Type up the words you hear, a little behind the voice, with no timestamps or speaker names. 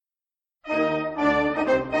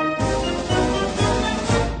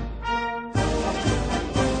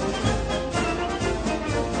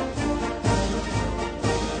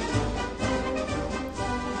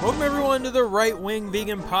to the Right Wing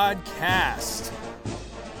Vegan Podcast.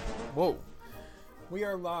 Whoa. We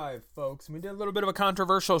are live, folks. We did a little bit of a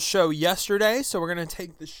controversial show yesterday, so we're going to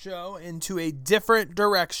take the show into a different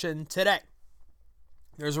direction today.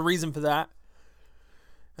 There's a reason for that,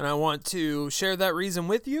 and I want to share that reason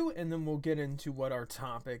with you, and then we'll get into what our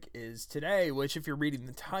topic is today, which, if you're reading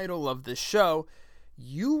the title of this show,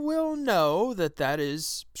 you will know that that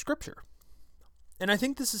is Scripture. And I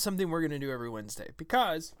think this is something we're going to do every Wednesday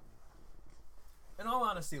because, in all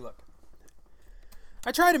honesty, look,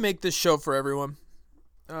 I try to make this show for everyone.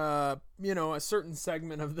 A certain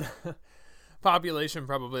segment of the population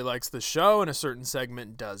probably likes the show and a certain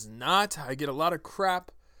segment does not. I get a lot of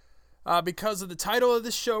crap because of the title of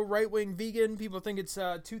this show, Right Wing Vegan. People think it's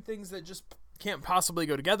two things that just can't possibly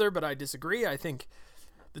go together, but I disagree. I think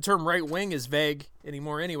the term right wing is vague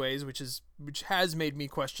anymore anyways, which has made me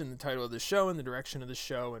question the title of the show and the direction of the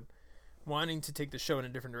show and wanting to take the show in a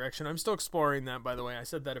different direction. I'm still exploring that, by the way. I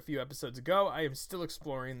said that a few episodes ago. I am still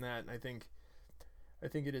exploring that, and I think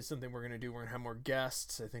it is something we're going to do. We're going to have more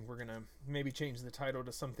guests. I think we're going to maybe change the title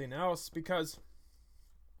to something else because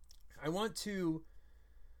I want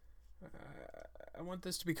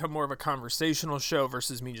this to become more of a conversational show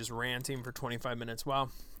versus me just ranting for 25 minutes.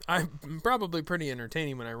 Well, I'm probably pretty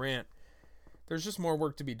entertaining when I rant. There's just more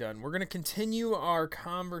work to be done. We're going to continue our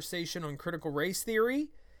conversation on critical race theory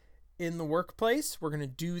in the workplace. We're going to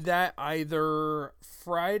do that either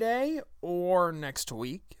Friday or next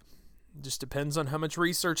week. It just depends on how much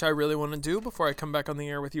research I really want to do before I come back on the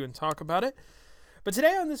air with you and talk about it. But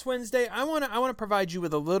today on this Wednesday, I want to provide you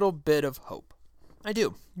with a little bit of hope. I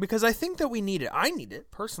do, because I think that we need it. I need it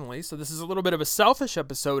personally, so this is a little bit of a selfish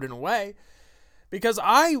episode in a way, because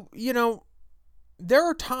there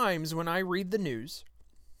are times when I read the news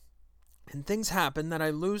and things happen that I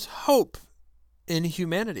lose hope in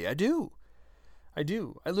humanity. I do.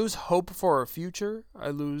 I lose hope for our future. I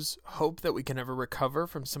lose hope that we can ever recover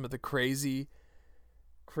from some of the craziness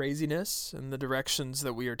and the directions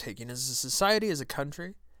that we are taking as a society, as a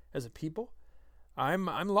country, as a people. I'm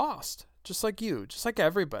lost. Just like you, just like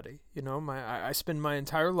everybody, I spend my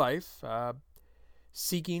entire life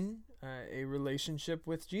seeking a relationship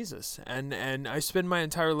with Jesus, and I spend my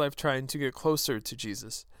entire life trying to get closer to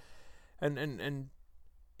Jesus, and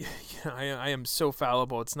I am so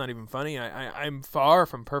fallible. It's not even funny. I'm far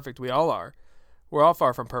from perfect. We all are. We're all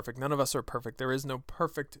far from perfect. None of us are perfect. There is no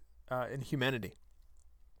perfect in humanity.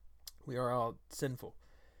 We are all sinful,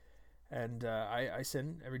 and I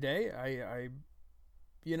sin every day.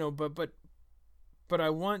 But I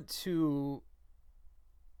want to,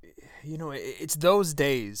 it's those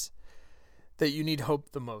days that you need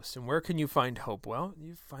hope the most. And where can you find hope? Well,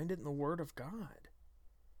 you find it in the Word of God.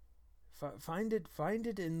 Find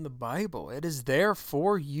it in the Bible. It is there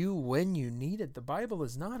for you when you need it. The Bible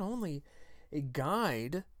is not only a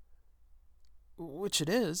guide, which it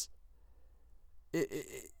is,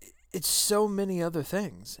 it's so many other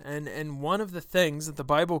things. And one of the things that the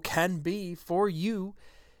Bible can be for you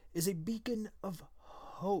is a beacon of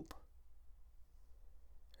hope.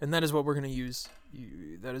 And that is what we're going to use.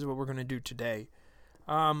 That is what we're going to do today.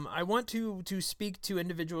 I want to speak to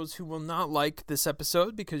individuals who will not like this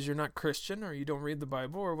episode because you're not Christian or you don't read the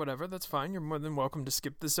Bible or whatever. That's fine. You're more than welcome to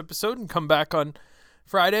skip this episode and come back on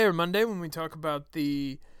Friday or Monday when we talk about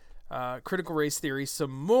the critical race theory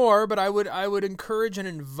some more. But I would encourage and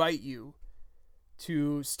invite you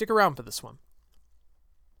to stick around for this one.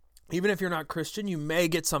 Even if you're not Christian, you may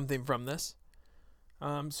get something from this.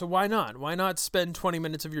 So why not? Why not spend 20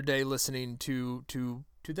 minutes of your day listening to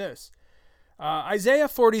this? Isaiah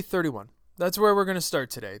 40:31. That's where we're going to start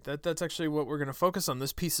today. That's actually what we're going to focus on,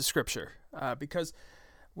 this piece of scripture. Because,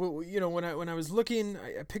 when I was looking,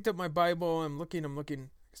 I picked up my Bible. I'm looking,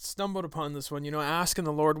 stumbled upon this one. Ask and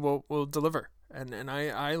the Lord will deliver. And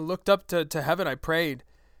I looked up to heaven. I prayed.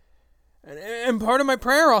 And part of my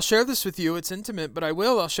prayer, I'll share this with you. It's intimate, but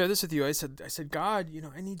I'll share this with you. I said, God,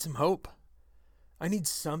 I need some hope. I need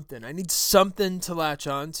something. I need something to latch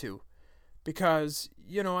on to. Because,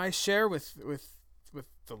 I share with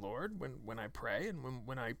the Lord when I pray and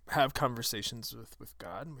when I have conversations with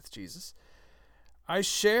God and with Jesus. I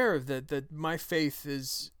share that my faith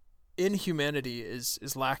is in humanity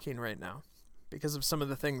is lacking right now because of some of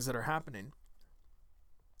the things that are happening.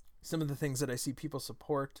 Some of the things that I see people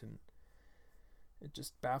support, and it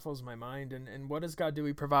just baffles my mind. And what does God do?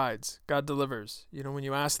 He provides. God delivers. When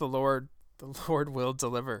you ask the Lord will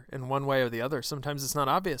deliver in one way or the other. Sometimes it's not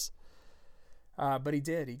obvious. But he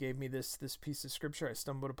did. He gave me this piece of scripture. I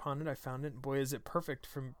stumbled upon it. I found it. And boy, is it perfect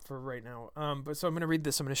for right now. But so I'm going to read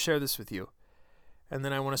this. I'm going to share this with you. And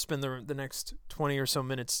then I want to spend the next 20 or so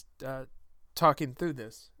minutes talking through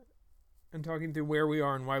this. and talking through where we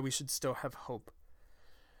are and why we should still have hope.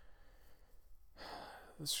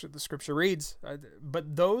 The scripture reads,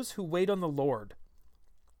 "But those who wait on the Lord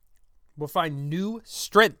will find new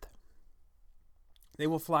strength. They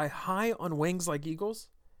will fly high on wings like eagles.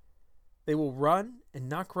 They will run and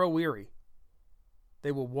not grow weary.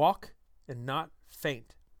 They will walk and not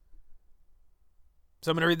faint."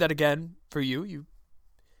 So I'm going to read that again for you.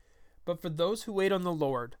 "But for those who wait on the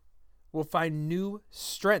Lord will find new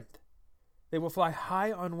strength. They will fly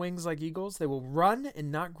high on wings like eagles. They will run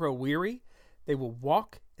and not grow weary. They will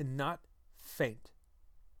walk and not faint."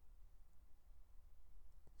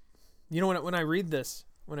 You know, when I read this,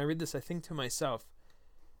 I think to myself,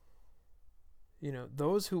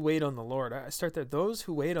 those who wait on the Lord. I start there. Those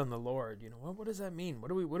who wait on the Lord. What does that mean?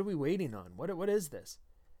 What are we waiting on? What is this?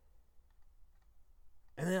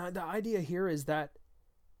 And then the idea here is that,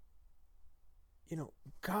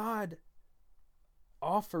 God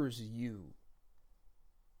offers you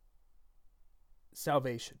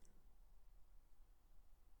salvation.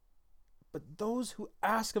 But those who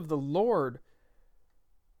ask of the Lord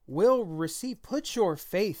will receive. Put your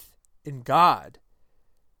faith in God,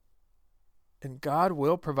 and God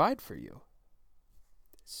will provide for you.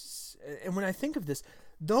 And when I think of this,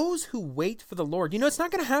 those who wait for the Lord, it's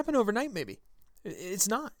not going to happen overnight, maybe. It's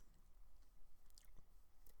not.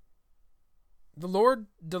 The Lord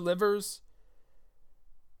delivers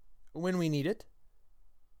when we need it.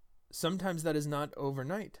 Sometimes that is not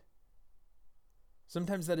overnight.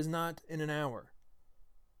 Sometimes that is not in an hour.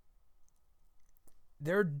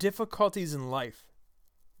 There are difficulties in life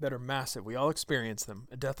that are massive. We all experience them.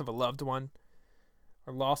 A death of a loved one,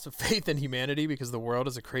 or loss of faith in humanity because the world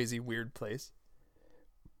is a crazy, weird place.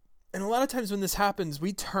 And a lot of times when this happens,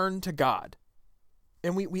 we turn to God.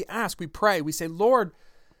 And we ask, we pray, we say, "Lord,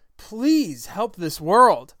 please help this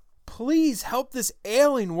world. Please help this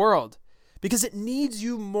ailing world, because it needs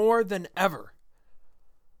you more than ever."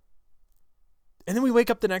 And then we wake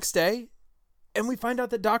up the next day and we find out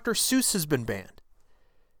that Dr. Seuss has been banned.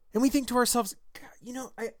 And we think to ourselves,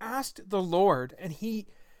 I asked the Lord, and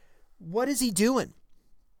what is he doing?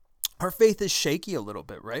 Our faith is shaky a little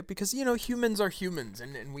bit, right? Because, humans are humans,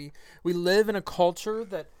 and we live in a culture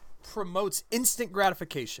that promotes instant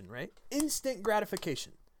gratification, right? Instant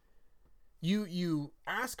gratification. You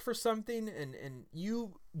ask for something and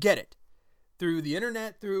you get it through the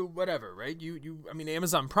internet, through whatever, right?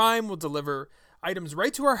 Amazon Prime will deliver items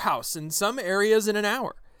right to our house in some areas in an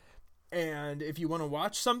hour. And if you want to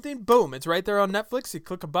watch something, boom, it's right there on Netflix. You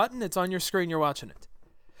click a button, it's on your screen, you're watching it.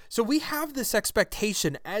 So we have this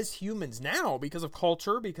expectation as humans now, because of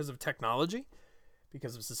culture, because of technology,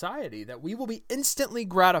 because of society, that we will be instantly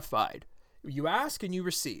gratified. You ask and you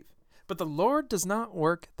receive. But the Lord does not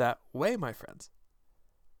work that way, my friends.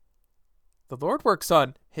 The Lord works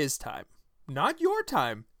on his time. Not your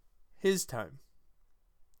time, his time.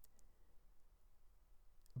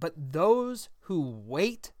 But those who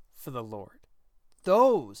wait for the Lord,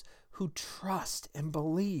 those who trust and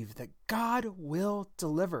believe that God will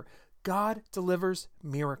deliver. God delivers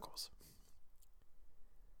miracles.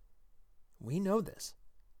 We know this.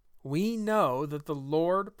 We know that the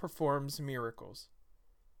Lord performs miracles.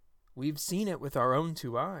 We've seen it with our own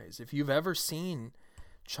two eyes. If you've ever seen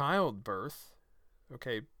childbirth,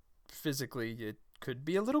 okay, physically it could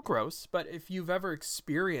be a little gross, but if you've ever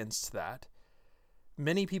experienced that,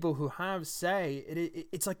 many people who have say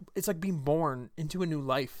it's like being born into a new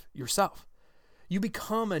life yourself. You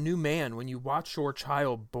become a new man when you watch your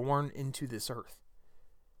child born into this earth.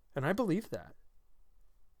 And I believe that.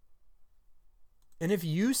 And if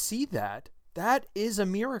you see that, that is a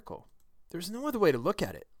miracle. There's no other way to look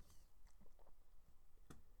at it.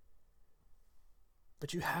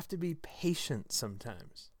 But you have to be patient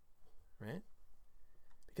sometimes, right?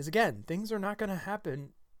 Because again, things are not going to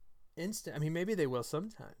happen instant. Maybe they will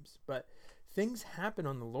sometimes, but things happen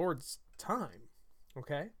on the Lord's time,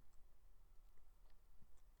 okay?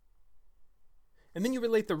 And then you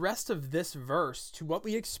relate the rest of this verse to what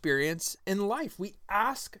we experience in life. We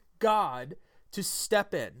ask God to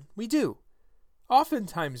step in. We do.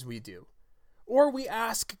 Oftentimes we do. Or we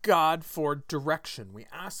ask God for direction. We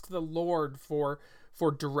ask the Lord for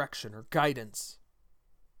direction or guidance.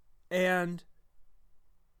 And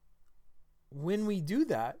when we do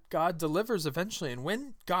that, God delivers eventually. And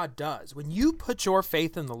when God does, when you put your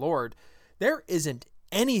faith in the Lord, there isn't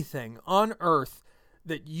anything on earth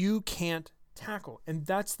that you can't tackle. And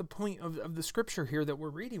that's the point of the scripture here that we're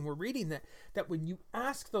reading. We're reading that when you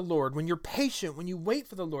ask the Lord, when you're patient, when you wait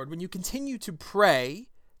for the Lord, when you continue to pray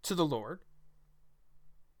to the Lord,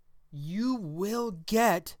 you will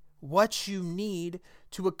get what you need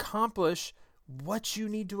to accomplish what you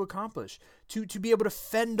need to accomplish, to be able to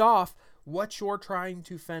fend off what you're trying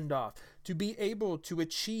to fend off, to be able to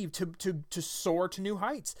achieve, to soar to new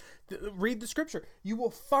heights. Read the scripture. You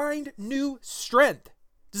will find new strength.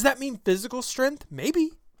 Does that mean physical strength?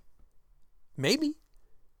 Maybe. Maybe.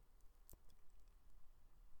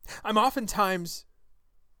 I'm oftentimes,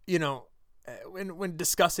 when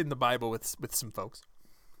discussing the Bible with some folks,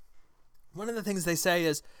 one of the things they say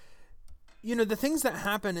is, the things that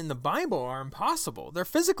happen in the Bible are impossible. They're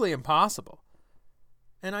physically impossible.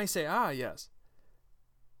 And I say, yes.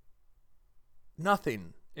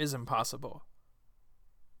 Nothing is impossible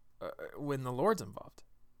when the Lord's involved.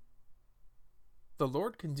 The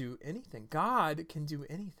Lord can do anything. God can do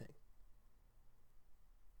anything.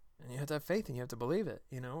 And you have to have faith and you have to believe it.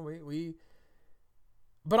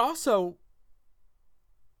 But also,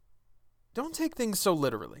 don't take things so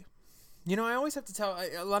literally. I always have to tell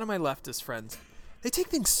a lot of my leftist friends, they take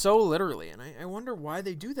things so literally. And I wonder why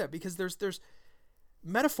they do that, because there's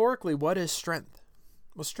metaphorically, what is strength?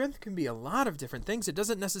 Well, strength can be a lot of different things. It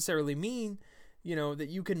doesn't necessarily mean, that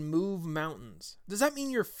you can move mountains. Does that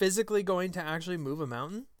mean you're physically going to actually move a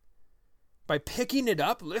mountain? By picking it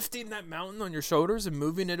up, lifting that mountain on your shoulders and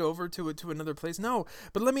moving it over to another place? No.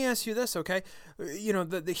 But let me ask you this, okay?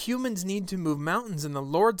 The humans need to move mountains, and the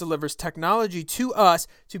Lord delivers technology to us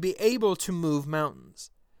to be able to move mountains.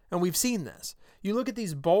 And we've seen this. You look at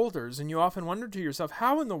these boulders and you often wonder to yourself,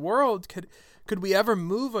 how in the world could we ever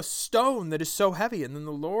move a stone that is so heavy? And then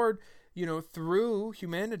the Lord, through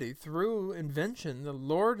humanity, through invention, the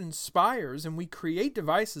Lord inspires, and we create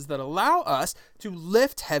devices that allow us to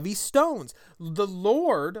lift heavy stones. The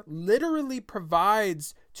Lord literally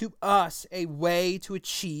provides to us a way to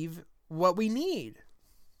achieve what we need.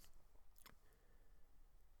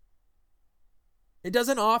 It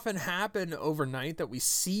doesn't often happen overnight that we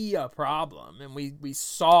see a problem and we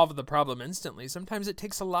solve the problem instantly. Sometimes it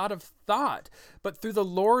takes a lot of thought, but through the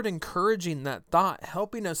Lord encouraging that thought,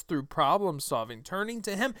 helping us through problem solving, turning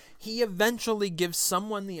to Him, He eventually gives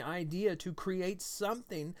someone the idea to create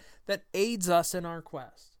something that aids us in our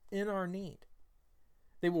quest, in our need.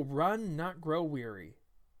 They will run, not grow weary.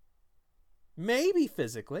 Maybe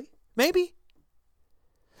physically, maybe.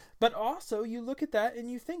 But also, you look at that and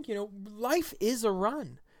you think, life is a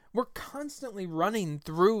run. We're constantly running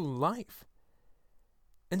through life.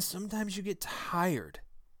 And sometimes you get tired.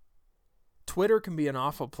 Twitter can be an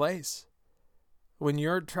awful place. When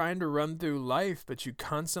you're trying to run through life, but you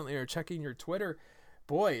constantly are checking your Twitter,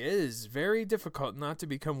 boy, it is very difficult not to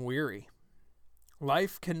become weary.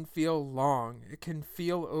 Life can feel long. It can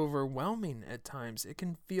feel overwhelming at times. It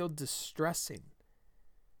can feel distressing.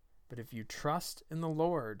 But if you trust in the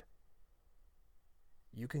Lord,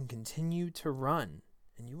 you can continue to run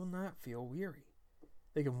and you will not feel weary.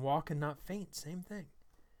 They can walk and not faint, same thing.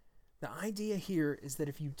 The idea here is that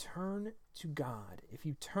if you turn to God, if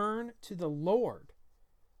you turn to the Lord,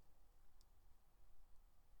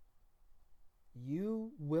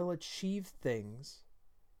 you will achieve things.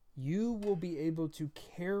 You will be able to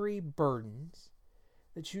carry burdens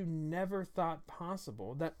that you never thought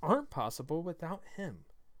possible, that aren't possible without Him.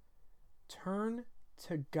 Turn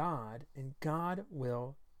to God, and God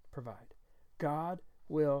will provide. God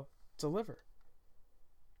will deliver.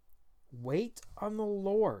 Wait on the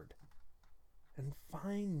Lord and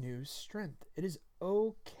find new strength. It is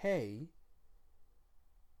okay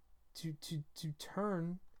to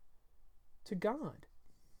turn to God.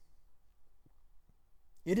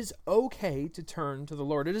 It is okay to turn to the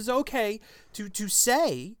Lord. It is okay to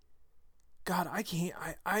say, God,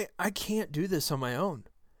 I can't do this on my own.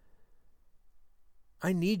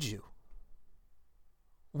 I need you.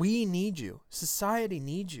 We need you. Society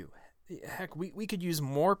needs you. Heck, we could use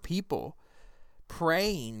more people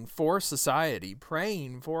praying for society,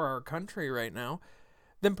 praying for our country right now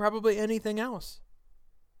than probably anything else.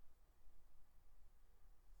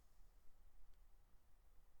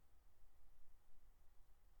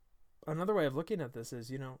 Another way of looking at this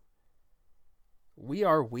is, we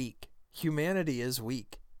are weak. Humanity is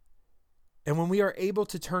weak. And when we are able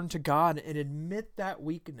to turn to God and admit that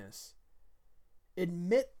weakness,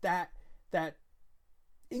 admit that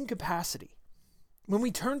incapacity, when we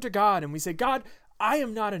turn to God and we say, God, I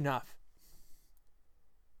am not enough.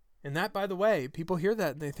 And that, by the way, people hear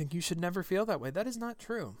that and they think you should never feel that way. That is not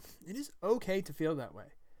true. It is okay to feel that way.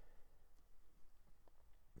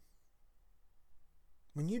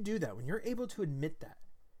 When you do that, when you're able to admit that,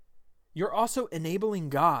 you're also enabling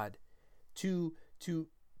God to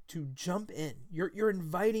jump in. You're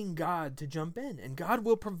inviting God to jump in, and God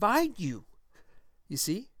will provide you. You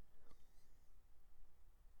see?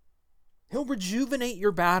 He'll rejuvenate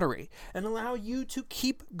your battery and allow you to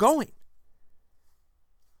keep going.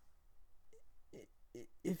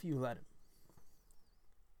 if you let him.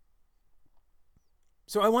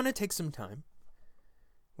 So I want to take some time.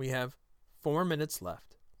 We have 4 minutes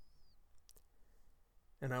left.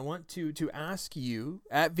 And I want to ask you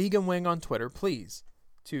at Vegan Wing on Twitter, please,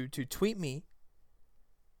 to tweet me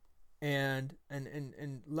and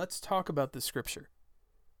let's talk about the scripture.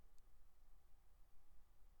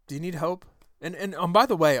 Do you need hope? And by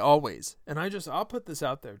the way, always, and I'll put this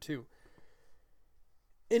out there too.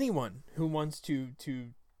 Anyone who wants to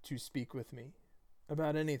speak with me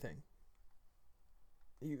about anything,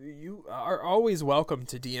 you are always welcome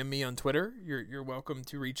to DM me on Twitter. You're welcome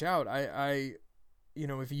to reach out. I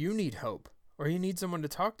if you need hope or you need someone to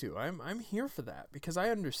talk to, I'm here for that, because I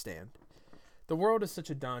understand. The world is such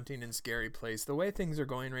a daunting and scary place. The way things are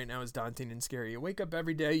going right now is daunting and scary. You wake up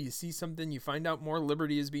every day, you see something, you find out more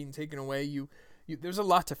liberty is being taken away. You there's a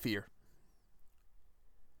lot to fear.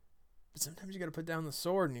 But sometimes you got to put down the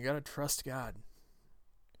sword and you got to trust God.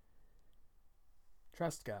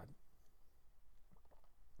 Trust God.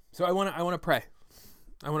 So I want to pray.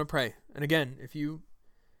 I want to pray. And again, if you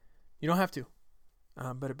don't have to,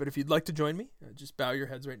 but if you'd like to join me, just bow your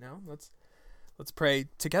heads right now. Let's pray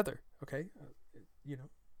together. Okay.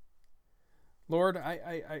 Lord,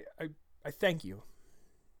 I thank you.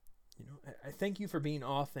 I thank you for being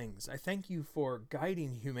all things. I thank you for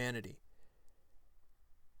guiding humanity.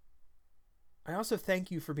 I also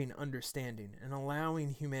thank you for being understanding and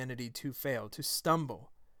allowing humanity to fail, to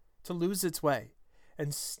stumble, to lose its way,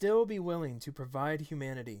 and still be willing to provide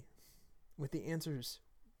humanity with the answers,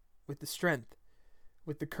 with the strength,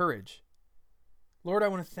 with the courage. Lord, I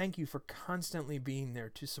want to thank you for constantly being there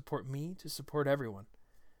to support me, to support everyone.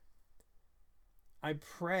 I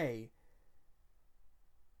pray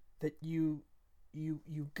that you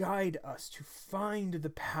guide us to find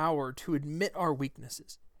the power to admit our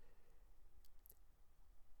weaknesses,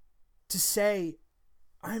 to say,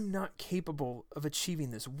 I'm not capable of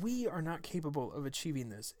achieving this. We are not capable of achieving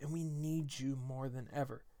this, and we need you more than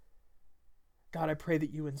ever. God, I pray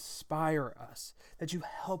that you inspire us, that you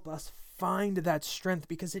help us find that strength,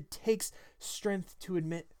 because it takes strength to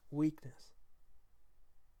admit weakness.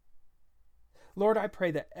 Lord, I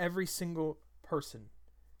pray that every single person,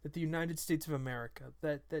 that the United States of America,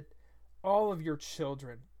 that all of your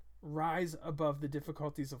children rise above the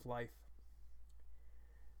difficulties of life.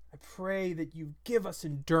 I pray that you give us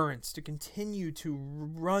endurance to continue to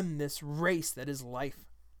run this race that is life.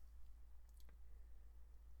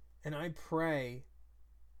 And I pray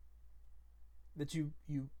that you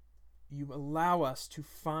allow us to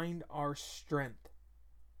find our strength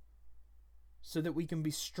so that we can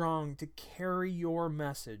be strong to carry your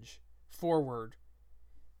message forward,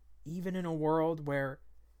 even in a world where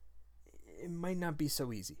it might not be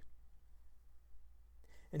so easy.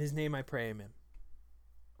 In his name I pray, amen.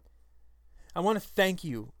 I want to thank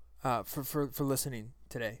you for listening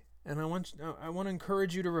today. And I want to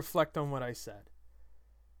encourage you to reflect on what I said.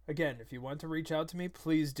 Again, if you want to reach out to me,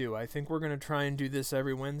 please do. I think we're going to try and do this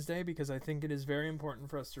every Wednesday, because I think it is very important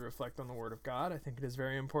for us to reflect on the Word of God. I think it is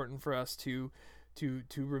very important for us to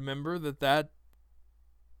remember that's,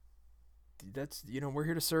 we're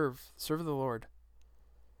here to serve the Lord.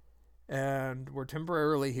 And we're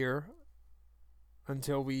temporarily here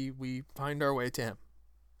until we find our way to Him.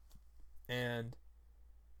 And,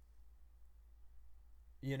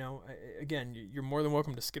 again, you're more than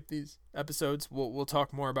welcome to skip these episodes. We'll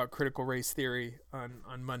talk more about critical race theory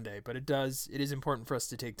on Monday, but it is important for us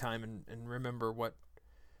to take time and remember what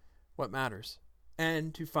matters,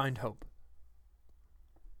 and to find hope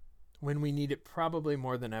when we need it, probably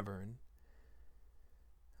more than ever. And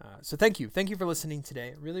so thank you for listening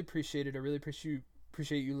today. I really appreciate it. I really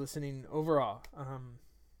appreciate you listening overall. I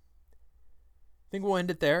think we'll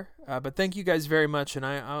end it there, but thank you guys very much, and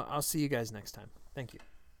I'll see you guys next time. Thank you.